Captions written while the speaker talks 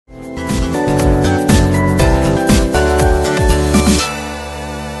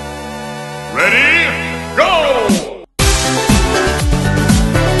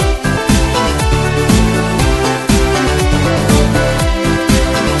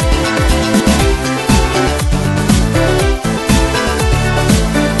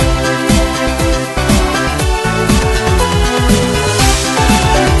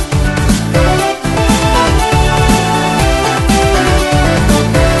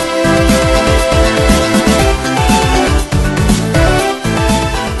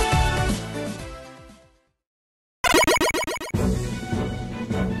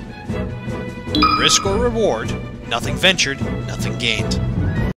reward, nothing ventured, nothing gained.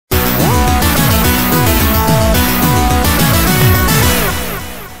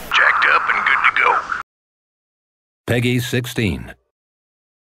 Jacked up and good to go. Peggy 16.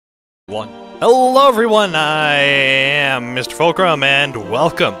 Hello everyone, I am MrFullCrumb and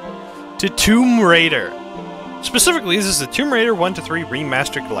welcome to Tomb Raider. Specifically, this is the Tomb Raider 1-3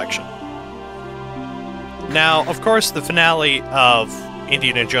 Remastered Collection. Now, of course, the finale of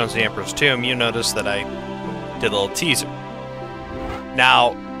Indiana Jones and the Emperor's Tomb, you noticed that I did a little teaser.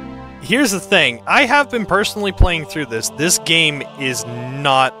 Now, here's the thing. I have been personally playing through this. This game is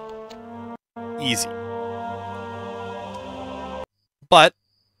not easy. But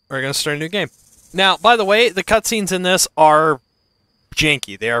we're going to start a new game. Now, by the way, the cutscenes in this are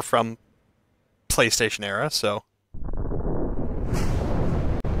janky. They are from PlayStation era, so...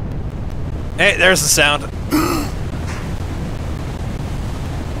 Hey, there's the sound.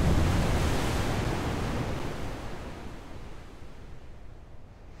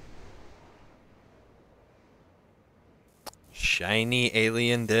 Shiny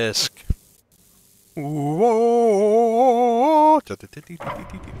alien disc. Whoa.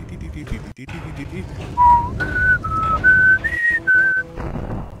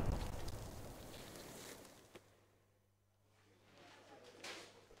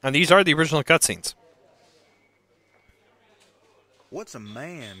 And these are the original cutscenes. What's a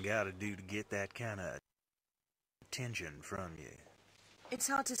man gotta do to get that kind of attention from you? It's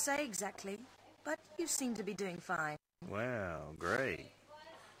hard to say exactly, but you seem to be doing fine. Well, great.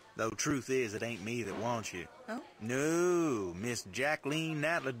 Though truth is, it ain't me that wants you. Oh? No, Miss Jacqueline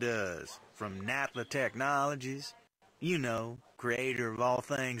Natla does, from Natla Technologies. You know, creator of all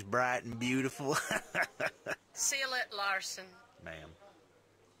things bright and beautiful. Seal it, Larson. Ma'am.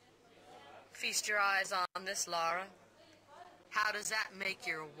 Feast your eyes on this, Laura. How does that make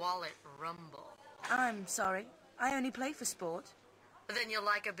your wallet rumble? I'm sorry. I only play for sport. Then you'll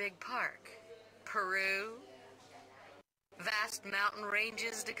like a big park. Peru. Vast mountain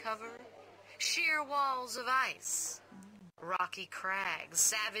ranges to cover. Sheer walls of ice. Rocky crags,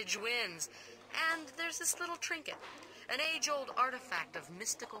 savage winds. And there's this little trinket. An age-old artifact of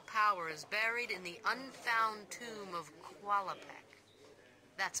mystical power is buried in the unfound tomb of Qualapec.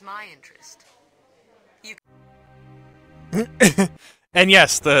 That's my interest. You... And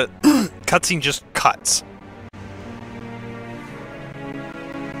yes, the cutscene just cuts.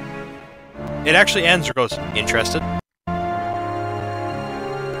 It actually ends or goes, interested?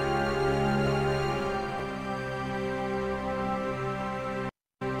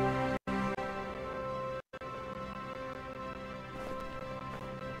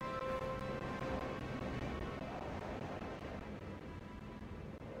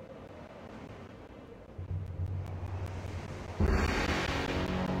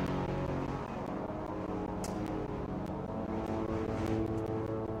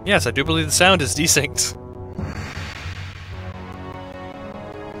 Yes, I do believe the sound is desynced.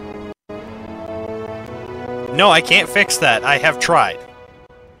 No, I can't fix that. I have tried.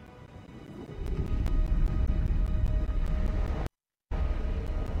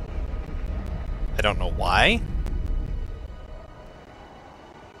 I don't know why.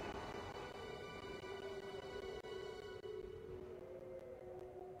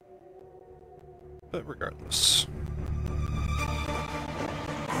 But regardless.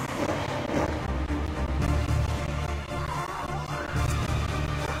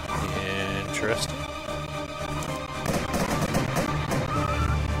 Interesting.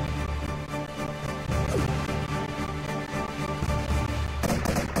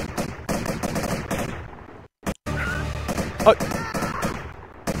 Oh.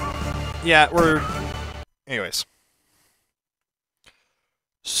 Yeah, we're... Anyways.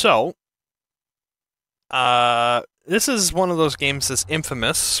 So, this is one of those games that's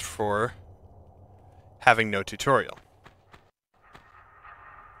infamous for having no tutorial.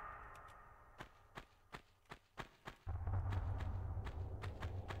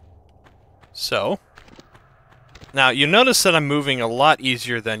 So, now you notice that I'm moving a lot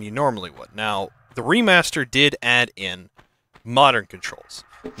easier than you normally would. Now, the remaster did add in modern controls.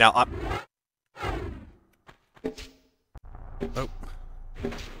 Now, oh. Wait,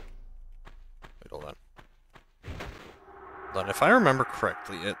 hold on. Hold on. If I remember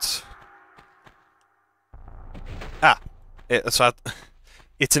correctly, it's...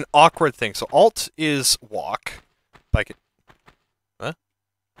 It's an awkward thing. So, Alt is walk. If I could... Huh?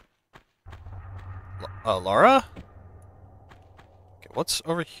 Laura? Okay, what's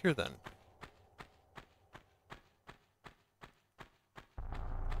over here then?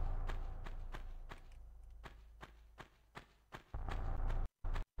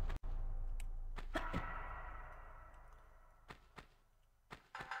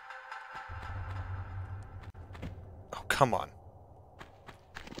 come on.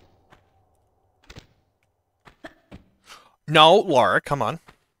 No, Laura, come on.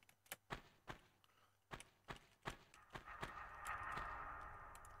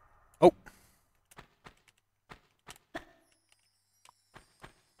 Oh.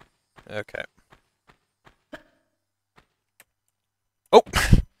 Okay. Oh!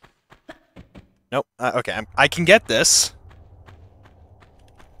 Nope. Okay, I can get this.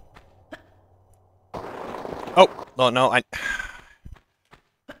 Oh! No, no,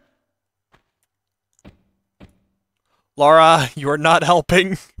 Laura, you are not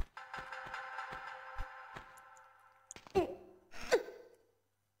helping.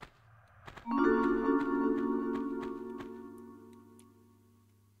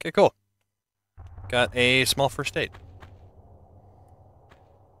 Okay, cool. Got a small first aid.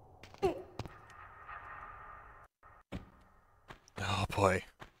 Oh boy.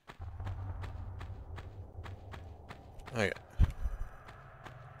 Okay.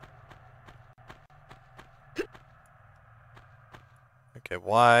 Okay,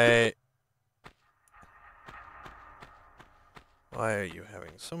 why are you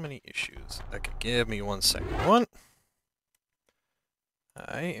having so many issues? Okay, give me 1 second.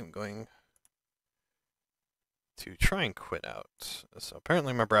 I am going to try and quit out. So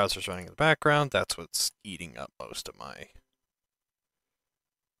apparently my browser's running in the background. That's what's eating up most of my...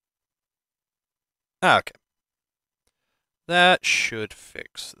 okay. That should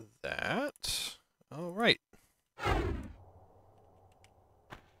fix that. All right.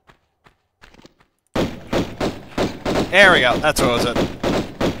 There we go. That's what was it.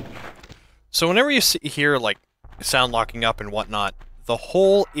 So whenever you hear like sound locking up and whatnot, the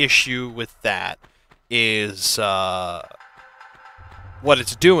whole issue with that is what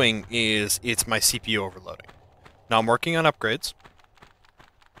it's doing is it's my CPU overloading. Now I'm working on upgrades,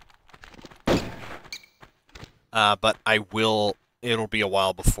 but it'll be a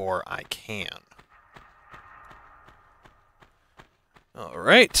while before I can. All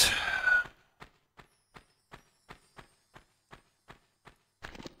right.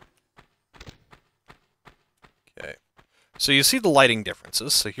 Okay. So you see the lighting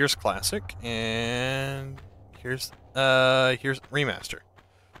differences. So here's classic, and here's remaster.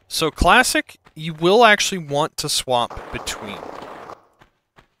 So classic, you will actually want to swap between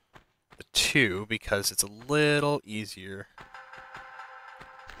the two because it's a little easier.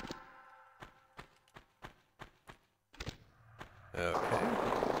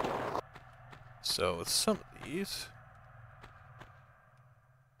 Okay. So with some of these.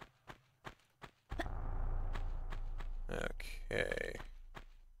 Okay.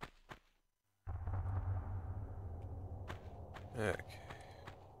 Okay.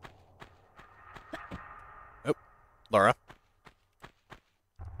 Oh, Laura.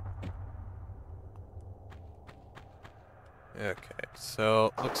 Okay,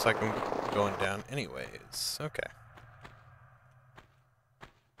 so looks like I'm going down anyways. Okay.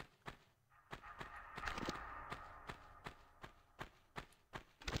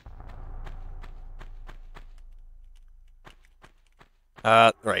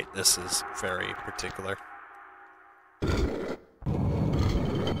 Right, this is very particular.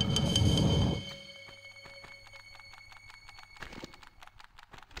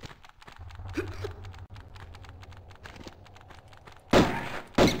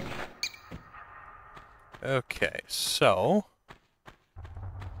 Okay, so...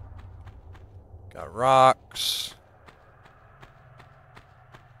 got rocks.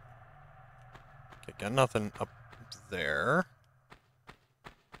 Okay, got nothing up there.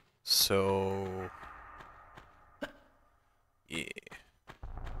 So... yeah.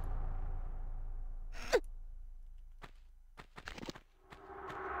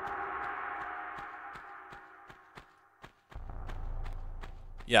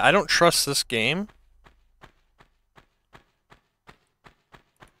 Yeah, I don't trust this game.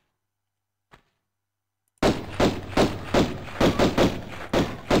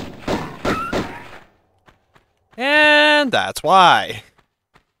 And that's why.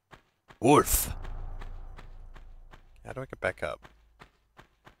 Wolf. How do I get back up?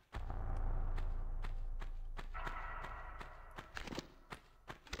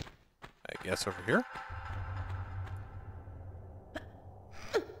 I guess over here?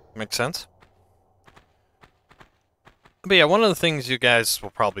 Makes sense. But yeah, one of the things you guys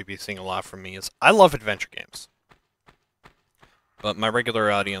will probably be seeing a lot from me is I love adventure games. But my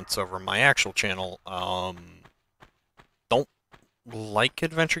regular audience over my actual channel don't like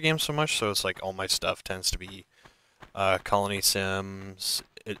adventure games so much, so it's like all my stuff tends to be colony sims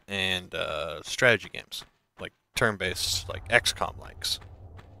and strategy games, like turn-based, like XCOM likes.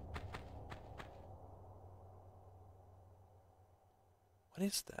 What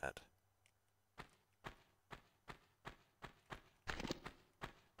is that?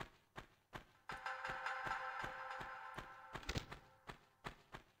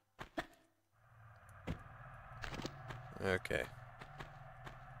 Okay.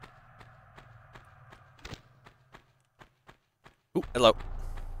 Ooh, hello.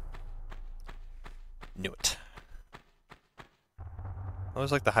 Knew it. I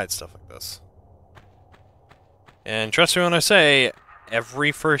always like to hide stuff like this. And trust me when I say,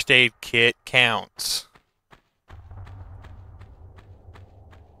 every first aid kit counts.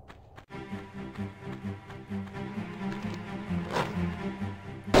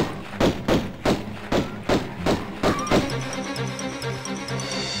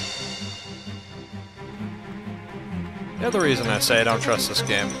 The other reason I say I don't trust this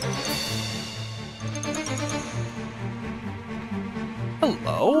game.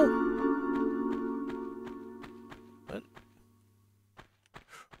 Hello? What?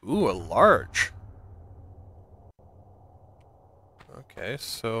 Ooh, a large. Okay,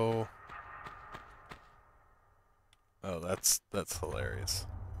 so... Oh, that's hilarious.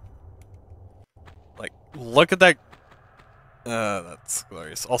 Like, look at that... that's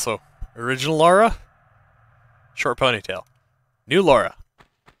hilarious. Also, original Laura? Short ponytail. New Laura.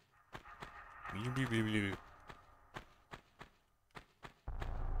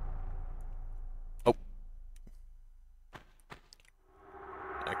 Oh.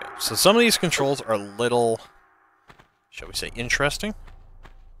 Okay, so some of these controls are a little, shall we say, interesting.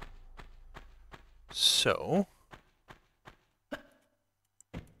 So.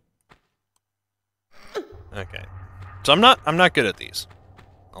 Okay. So I'm not good at these.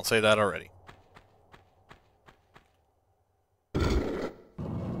 I'll say that already.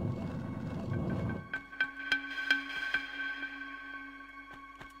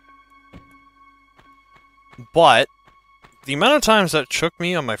 But, the amount of times that took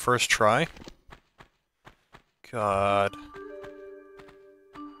me on my first try... God...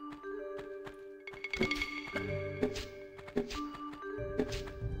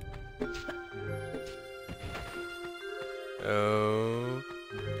 Oh...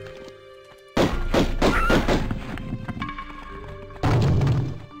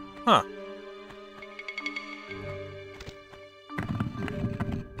 Huh.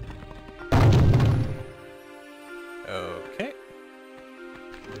 Okay.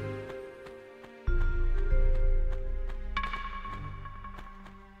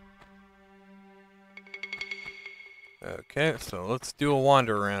 Okay, so let's do a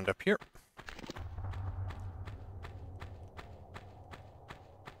wander around up here.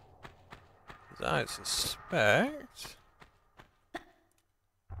 I suspect...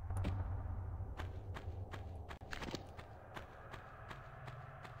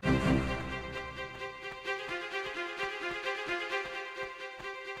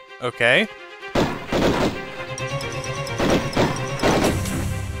 Okay.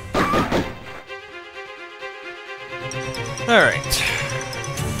 Alright.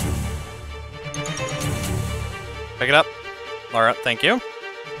 Pick it up. Laura, thank you.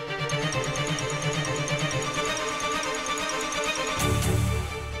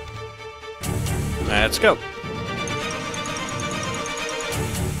 Let's go.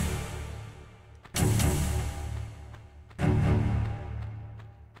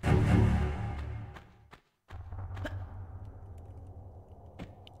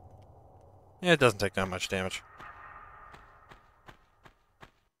 Yeah, it doesn't take that much damage.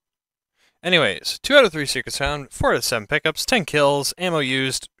 Anyways, 2 out of 3 secrets found, 4 out of 7 pickups, 10 kills, ammo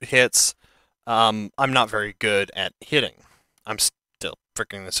used, hits. I'm not very good at hitting. I'm still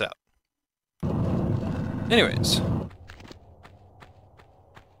figuring this out. Anyways.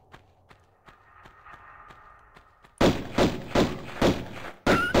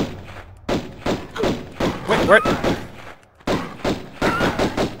 Wait, what?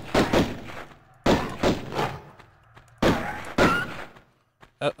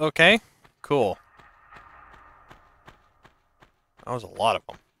 Okay, cool. That was a lot of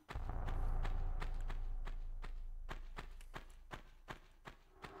them.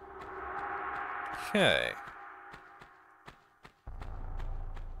 Okay.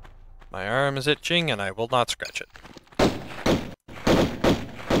 My arm is itching and I will not scratch it.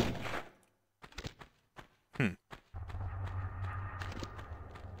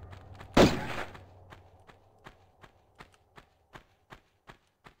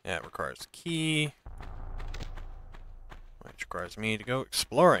 Yeah, it requires a key, which requires me to go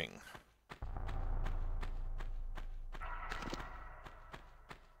exploring.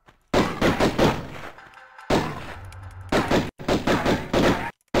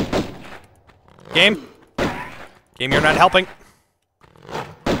 Game? Game, you're not helping.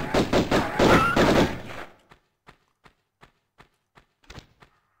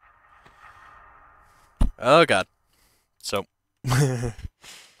 Oh god. So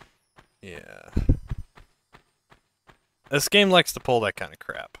yeah. This game likes to pull that kind of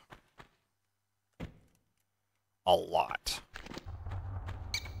crap. A lot.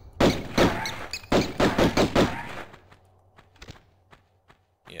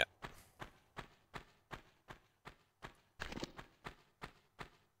 Yeah.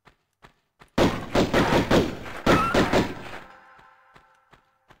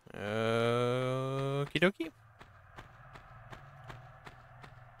 Okie dokie.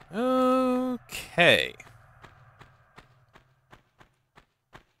 Okay.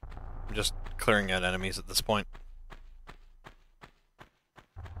 I'm just clearing out enemies at this point.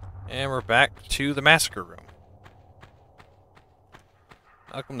 And we're back to the massacre room.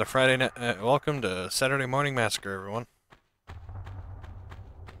 Welcome to welcome to Saturday Morning Massacre, everyone.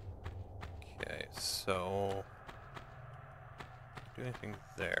 Okay, so do anything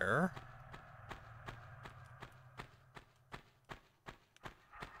there?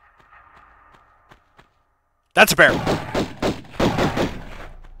 That's a bear.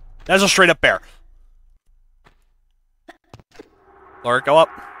 That's a straight up bear. Laura, go up.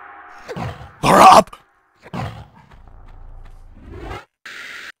 Laura, up!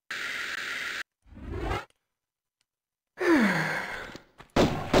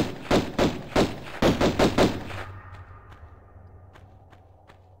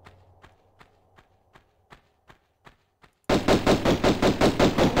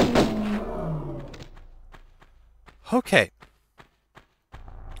 Okay.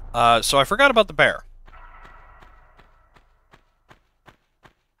 So I forgot about the bear.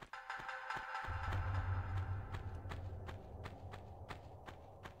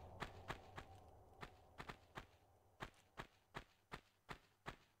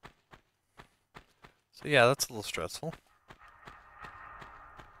 So yeah, that's a little stressful.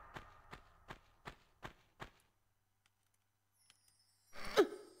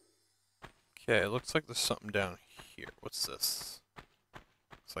 Okay, it looks like there's something down here. What's this?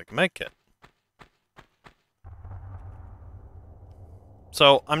 It's like a med kit.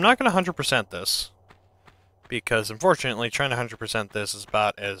 So, I'm not going to 100% this, because unfortunately trying to 100% this is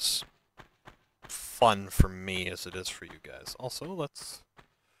about as fun for me as it is for you guys. Also, let's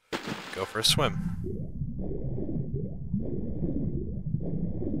go for a swim.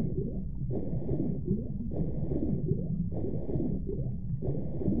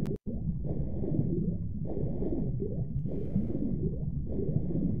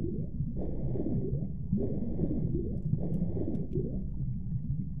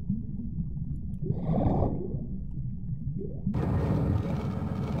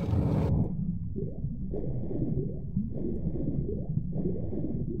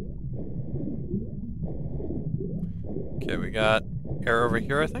 Okay, we got air over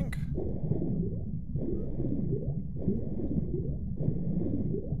here, I think.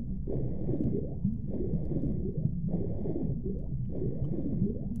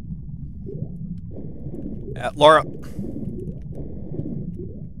 Laura.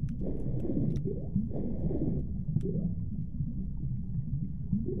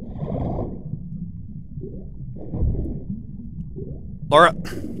 Laura.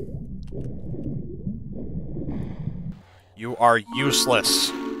 You are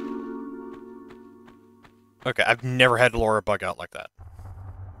useless. Okay, I've never had Laura bug out like that.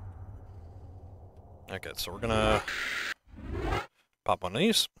 Okay, so we're gonna pop one of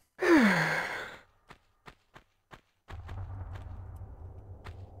these.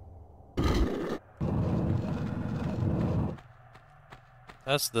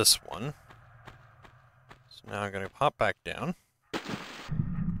 That's this one. So now I'm gonna pop back down.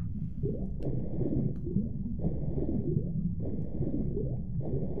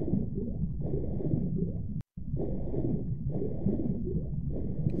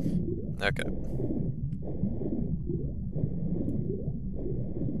 Okay.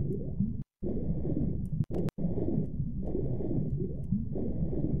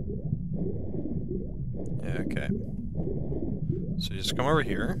 Okay. So you just come over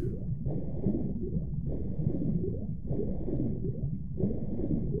here.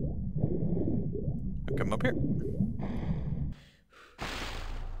 Come up here.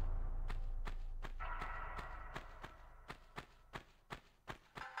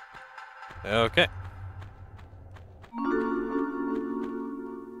 Okay.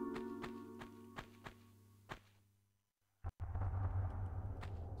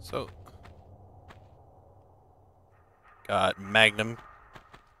 So, got Magnum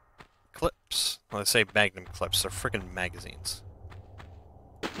clips. Well, I say Magnum clips, they're freaking magazines.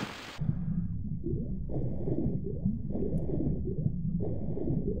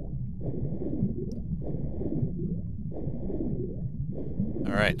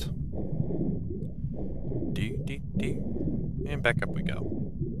 Alright. Do. And back up we go.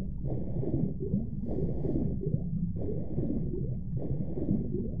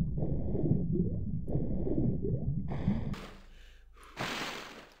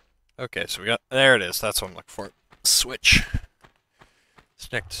 Okay, so we got... There it is. That's what I'm looking for. Switch.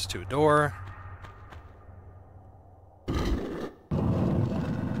 It's next to a door.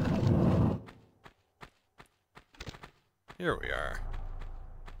 Here we are.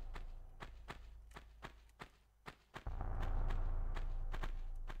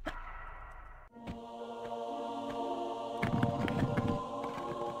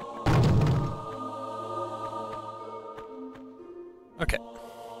 Okay.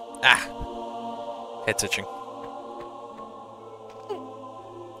 Ah! Head's itching.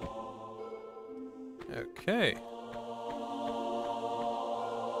 Okay.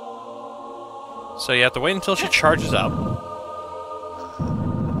 So you have to wait until she charges up.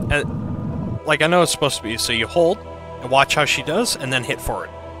 And, like, I know it's supposed to be, so you hold, and watch how she does, and then hit forward.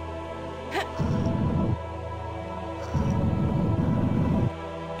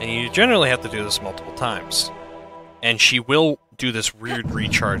 And you generally have to do this multiple times. And she will do this weird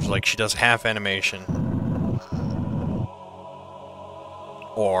recharge, like she does half animation.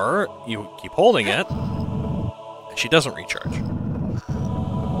 Or you keep holding it, and she doesn't recharge.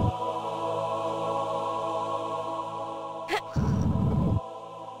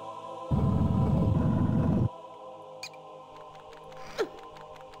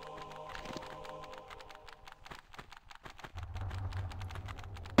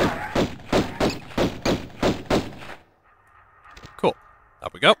 Cool.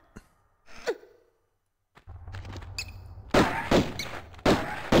 Up we go.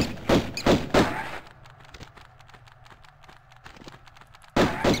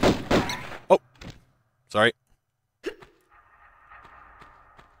 Oh. Sorry.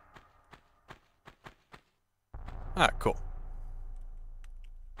 Ah, cool.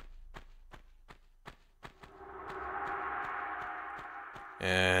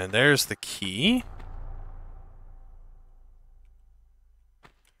 And there's the key.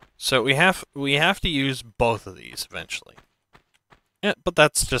 So we have to use both of these eventually. Yeah, but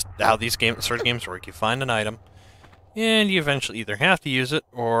that's just how these sort of games work. You find an item, and you eventually either have to use it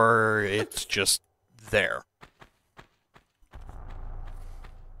or it's just there.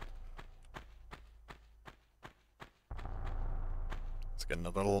 Let's get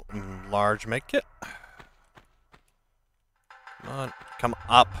another large med kit. Come on, come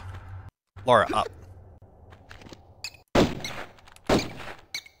up, Laura, up.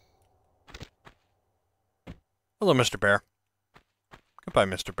 Hello, Mr. Bear. Goodbye,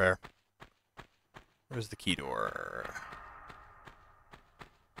 Mr. Bear. Where's the key door?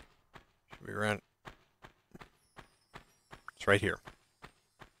 Should we run? It's right here.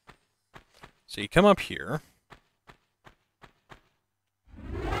 So you come up here.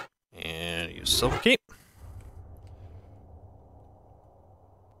 And use silver key.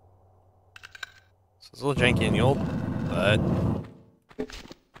 So it's a little janky and old, but...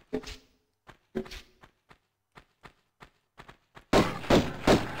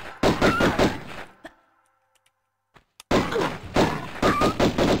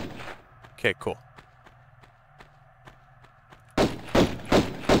 Okay, cool.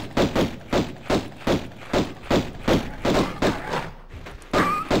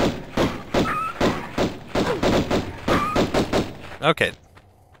 Okay.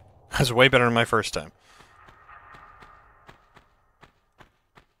 That's way better than my first time.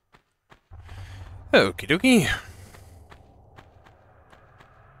 Okie dokie.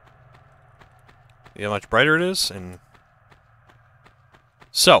 See how much brighter it is? And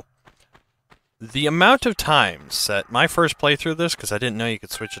so, the amount of times that my first playthrough of this, because I didn't know you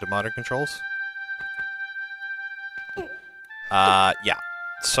could switch it to modern controls. Yeah.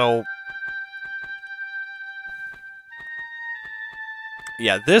 So,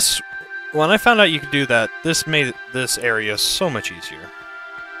 yeah, this, when I found out you could do that, this made this area so much easier.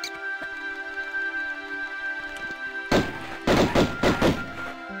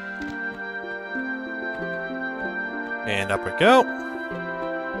 And up we go.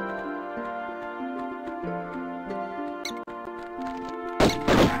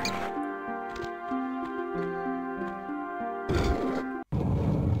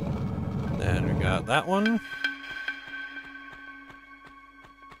 Then we got that one.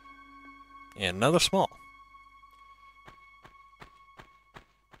 And another small.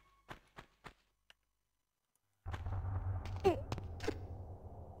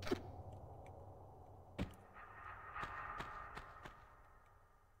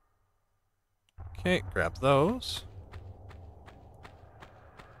 Okay, grab those.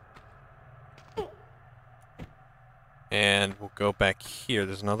 And we'll go back here.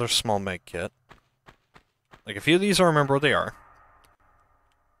 There's another small med kit. Like, a few of these I remember what they are.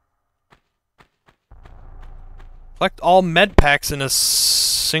 Collect all med packs in a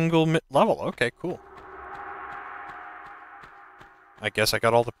single level. Okay, cool. I guess I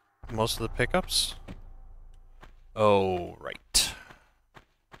got all the most of the pickups. Oh, right.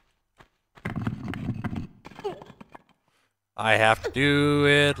 I have to do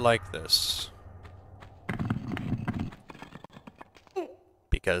it like this.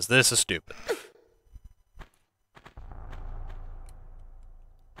 Because this is stupid.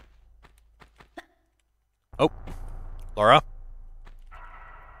 Oh. Laura?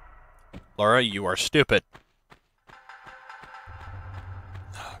 Laura, you are stupid.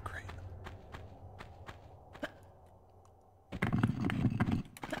 Oh, great.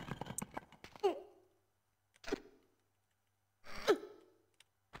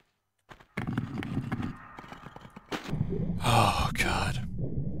 Oh, God.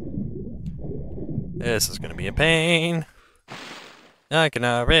 This is gonna be a pain. I can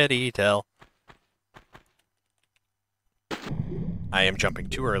already tell. I am jumping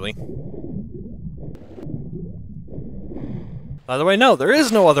too early. By the way, no, there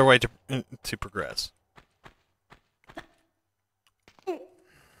is no other way to progress.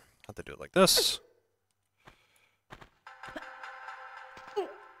 Have to do it like this.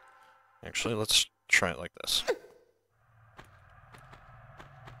 Actually, let's try it like this.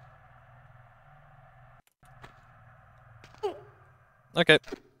 Okay.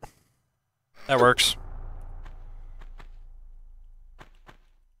 That works.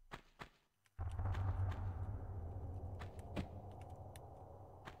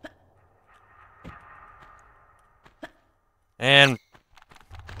 And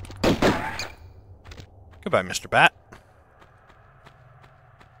goodbye, Mr. Bat.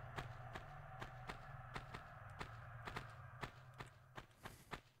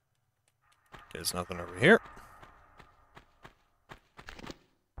 There's nothing over here.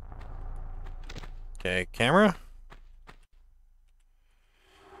 Okay, camera.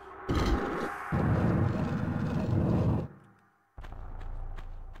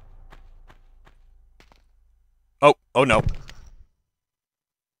 Oh no.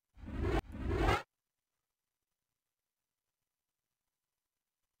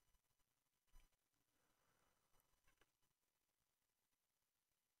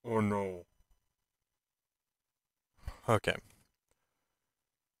 Oh no. Okay.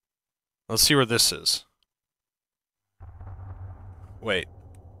 Let's see where this is. Wait.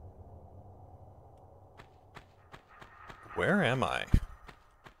 Where am I?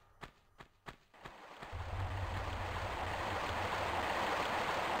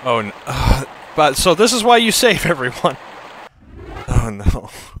 Oh no. But so this is why you save everyone. Oh no.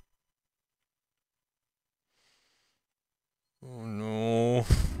 Oh no.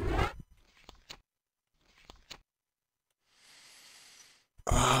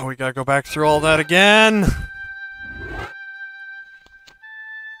 Oh, we gotta go back through all that again.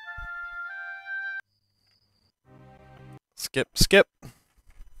 Skip, skip.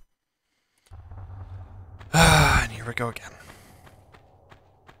 And here we go again.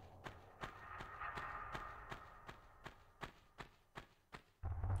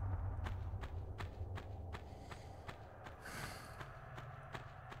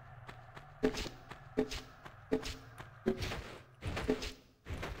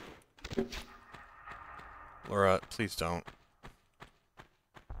 Laura, please don't.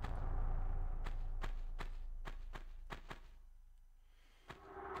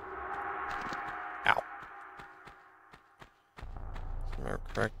 Ow. If I remember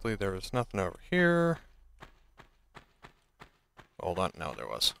correctly, there was nothing over here. Hold on, no, there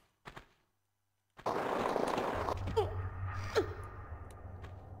was.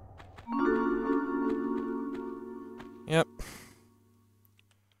 Yep.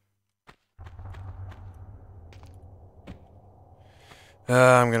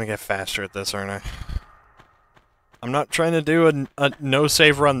 I'm gonna get faster at this, aren't I? I'm not trying to do a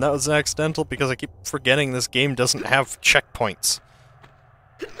no-save run. That was accidental because I keep forgetting this game doesn't have checkpoints.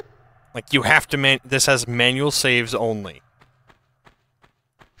 Like, you have to this has manual saves only.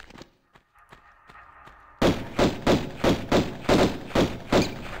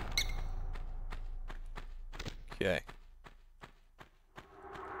 Okay.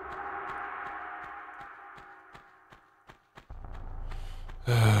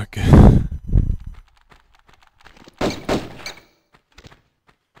 Okay.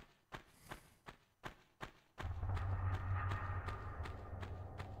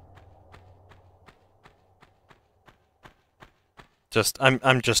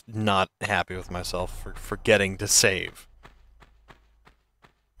 I'm just not happy with myself for forgetting to save.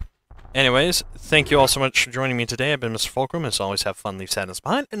 Anyways, thank you all so much for joining me today. I've been MrFullCrumb. As always, have fun, leave sadness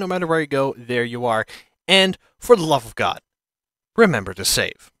behind, and no matter where you go, there you are. And for the love of God, remember to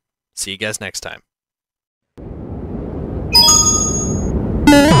save. See you guys next time.